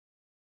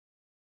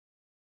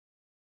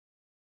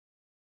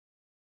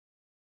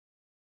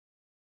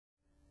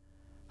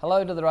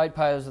Hello to the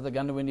ratepayers of the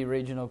Goondiwindi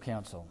Regional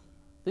Council.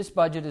 This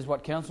budget is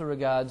what Council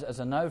regards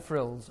as a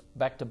no-frills,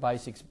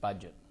 back-to-basics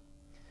budget.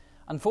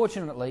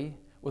 Unfortunately,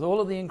 with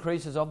all of the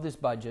increases of this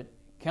budget,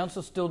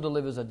 Council still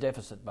delivers a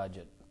deficit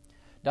budget.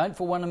 Don't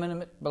for 1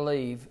 minute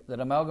believe that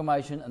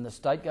amalgamation and the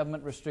state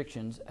government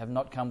restrictions have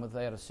not come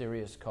without a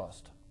serious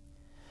cost.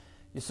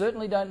 You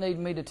certainly don't need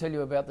me to tell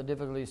you about the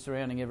difficulties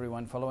surrounding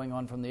everyone following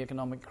on from the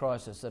economic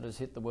crisis that has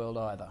hit the world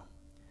either.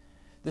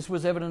 This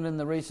was evident in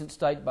the recent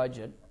state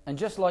budget, and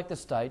just like the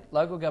state,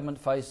 local government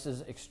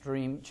faces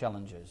extreme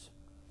challenges.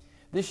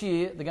 This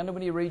year, the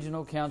Goondiwindi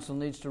Regional Council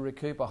needs to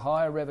recoup a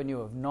higher revenue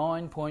of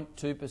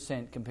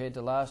 9.2% compared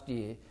to last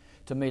year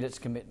to meet its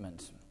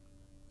commitments.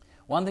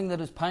 One thing that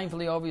is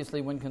painfully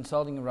obviously when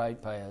consulting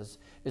ratepayers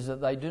is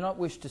that they do not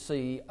wish to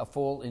see a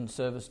fall in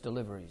service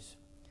deliveries.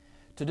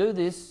 To do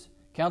this,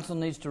 Council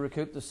needs to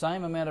recoup the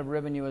same amount of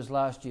revenue as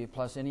last year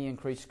plus any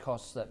increased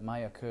costs that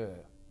may occur.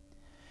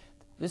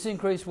 This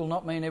increase will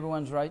not mean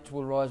everyone's rates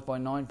will rise by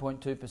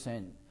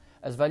 9.2%,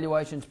 as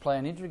valuations play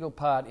an integral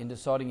part in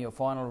deciding your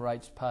final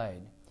rates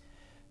paid.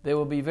 There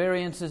will be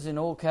variances in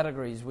all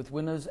categories, with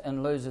winners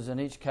and losers in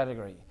each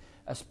category,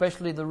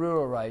 especially the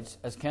rural rates,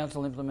 as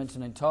Council implements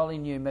an entirely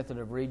new method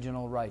of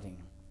regional rating.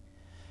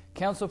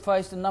 Council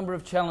faced a number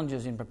of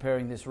challenges in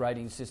preparing this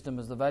rating system,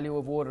 as the value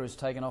of water is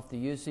taken off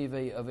the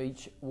UCV of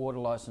each water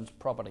licensed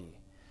property.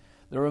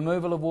 The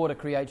removal of water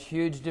creates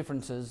huge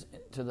differences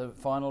to the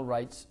final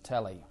rates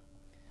tally.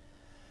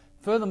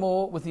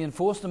 Furthermore, with the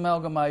enforced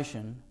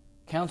amalgamation,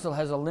 Council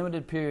has a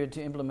limited period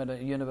to implement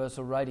a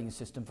universal rating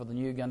system for the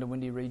new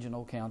Goondiwindi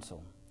Regional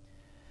Council.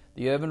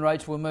 The urban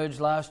rates were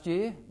merged last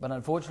year, but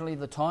unfortunately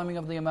the timing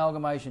of the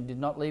amalgamation did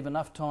not leave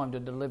enough time to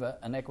deliver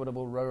an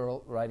equitable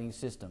rural rating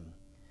system.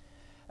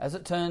 As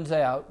it turns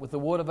out, with the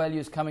water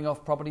values coming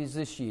off properties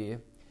this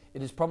year,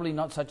 it is probably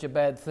not such a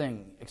bad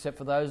thing, except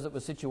for those that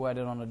were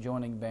situated on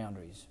adjoining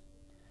boundaries.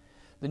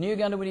 The new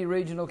Goondiwindi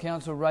Regional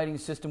Council rating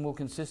system will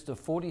consist of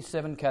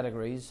 47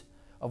 categories,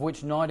 of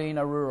which 19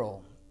 are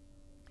rural.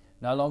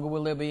 No longer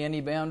will there be any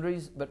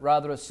boundaries, but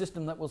rather a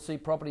system that will see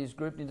properties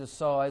grouped into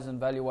size and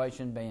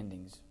valuation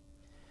bandings.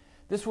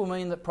 This will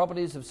mean that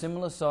properties of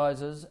similar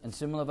sizes and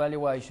similar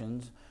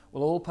valuations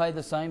will all pay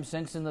the same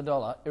cents in the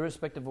dollar,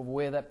 irrespective of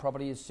where that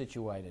property is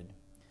situated.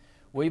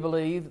 We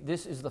believe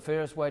this is the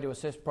fairest way to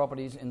assess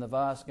properties in the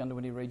vast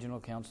Goondiwindi Regional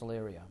Council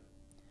area.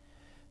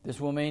 This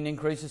will mean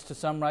increases to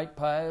some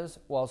ratepayers,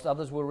 whilst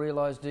others will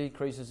realise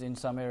decreases in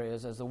some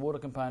areas as the water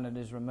component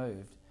is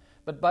removed.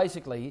 But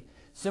basically,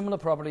 similar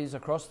properties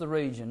across the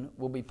region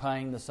will be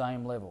paying the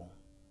same level.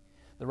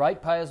 The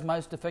ratepayers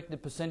most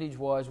affected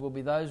percentage-wise will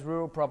be those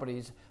rural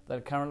properties that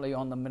are currently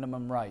on the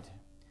minimum rate.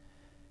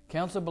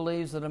 Council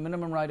believes that a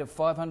minimum rate of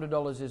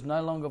 $500 is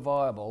no longer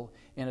viable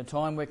in a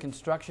time where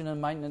construction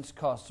and maintenance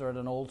costs are at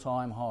an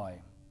all-time high.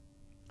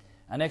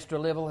 An extra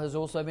level has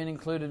also been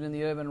included in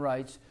the urban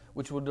rates,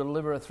 which will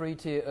deliver a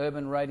 3-tier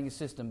urban rating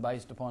system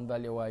based upon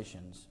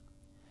valuations.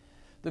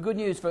 The good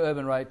news for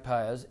urban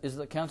ratepayers is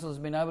that Council has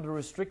been able to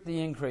restrict the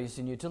increase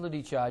in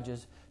utility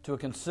charges to a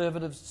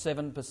conservative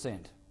 7%.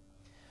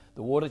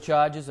 The water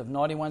charges of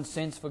 91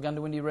 cents for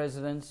Goondiwindi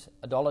residents,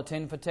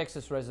 $1.10 for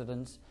Texas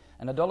residents,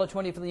 and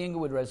 $1.20 for the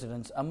Inglewood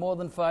residents are more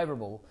than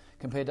favourable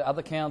compared to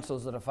other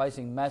councils that are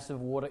facing massive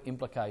water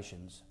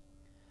implications.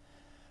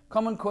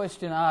 Common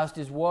question asked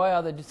is, why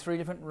are there 3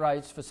 different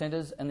rates for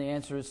centres, and the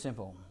answer is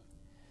simple.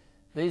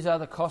 These are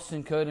the costs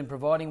incurred in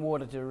providing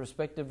water to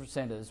respective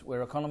centres,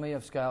 where economy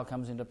of scale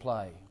comes into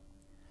play.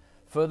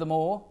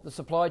 Furthermore, the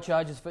supply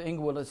charges for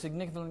Inglewood are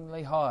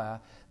significantly higher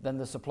than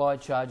the supply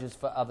charges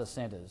for other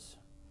centres.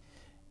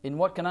 In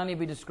what can only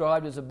be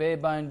described as a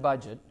bare-boned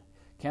budget,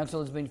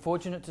 Council has been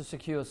fortunate to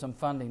secure some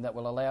funding that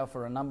will allow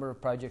for a number of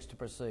projects to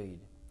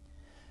proceed.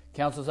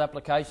 Council's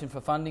application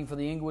for funding for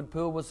the Inglewood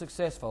pool was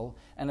successful,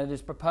 and it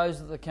is proposed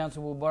that the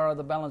Council will borrow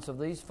the balance of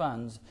these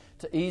funds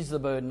to ease the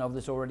burden of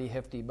this already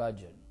hefty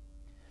budget.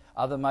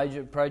 Other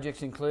major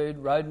projects include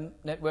road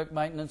network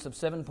maintenance of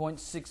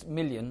 $7.6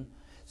 million,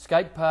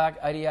 skate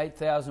park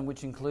 $88,000,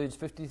 which includes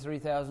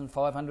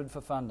 $53,500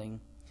 for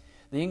funding,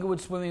 the Inglewood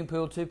swimming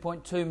pool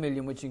 $2.2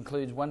 million, which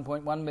includes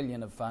 $1.1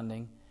 million of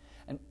funding,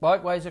 and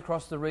bikeways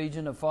across the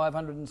region of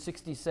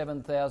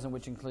 $567,000,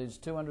 which includes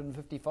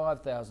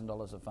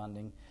 $255,000 of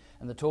funding,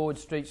 and the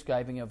Torwood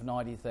streetscaping of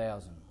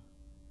 $90,000.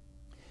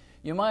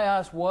 You may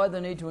ask why the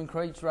need to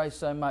increase rates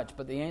so much,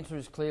 but the answer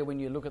is clear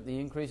when you look at the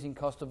increasing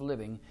cost of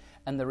living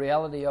and the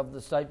reality of the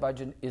state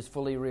budget is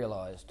fully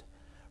realised.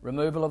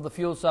 Removal of the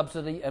fuel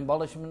subsidy and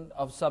abolishment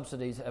of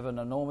subsidies have an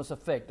enormous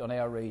effect on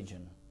our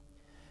region.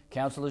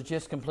 Council has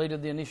just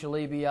completed the initial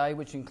EBA,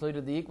 which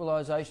included the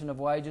equalisation of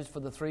wages for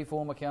the 3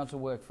 former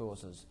council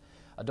workforces,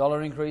 a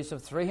dollar increase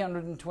of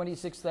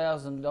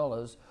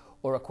 $326,000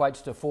 or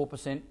equates to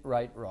 4%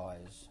 rate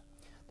rise.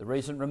 The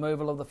recent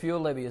removal of the fuel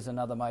levy is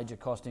another major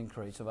cost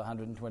increase of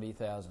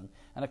 $120,000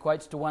 and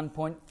equates to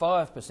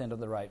 1.5% of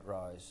the rate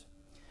rise.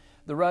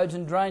 The roads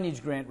and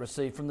drainage grant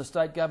received from the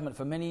state government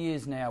for many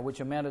years now, which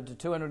amounted to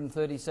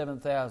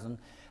 $237,000,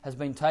 has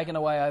been taken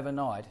away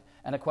overnight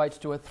and equates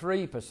to a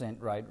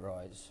 3% rate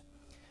rise.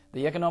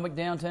 The economic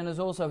downturn has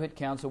also hit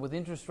council, with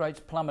interest rates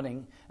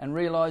plummeting and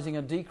realising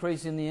a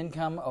decrease in the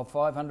income of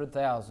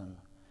 $500,000.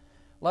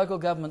 Local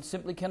government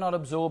simply cannot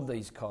absorb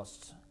these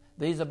costs.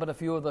 These are but a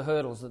few of the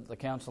hurdles that the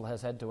council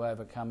has had to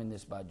overcome in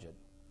this budget.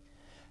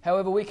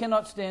 However, we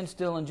cannot stand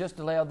still and just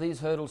allow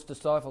these hurdles to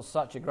stifle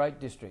such a great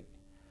district.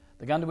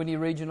 The Goondiwindi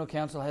Regional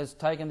Council has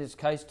taken its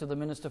case to the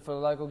Minister for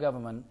Local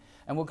Government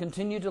and will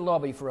continue to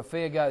lobby for a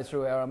fair go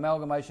through our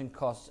amalgamation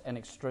costs and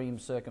extreme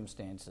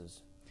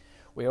circumstances.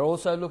 We are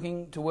also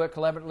looking to work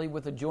collaboratively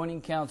with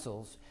adjoining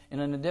councils in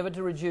an endeavour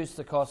to reduce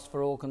the costs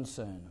for all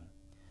concerned.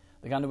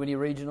 The Goondiwindi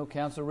Regional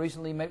Council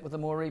recently met with the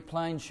Moree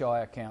Plains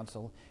Shire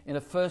Council in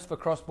a first for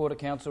cross-border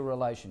council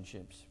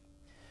relationships.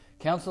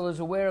 Council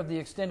is aware of the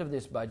extent of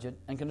this budget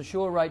and can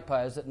assure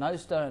ratepayers that no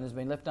stone has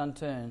been left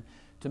unturned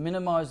to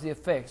minimise the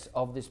effects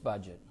of this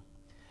budget.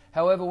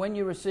 However, when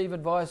you receive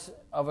advice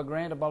of a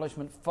grant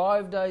abolishment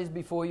 5 days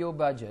before your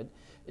budget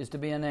is to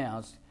be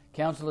announced,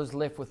 Council is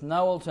left with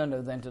no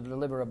alternative than to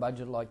deliver a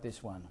budget like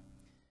this one.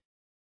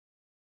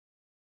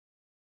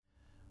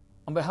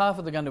 On behalf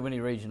of the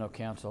Goondiwindi Regional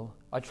Council,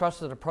 I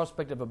trust that the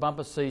prospect of a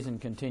bumper season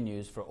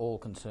continues for all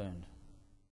concerned.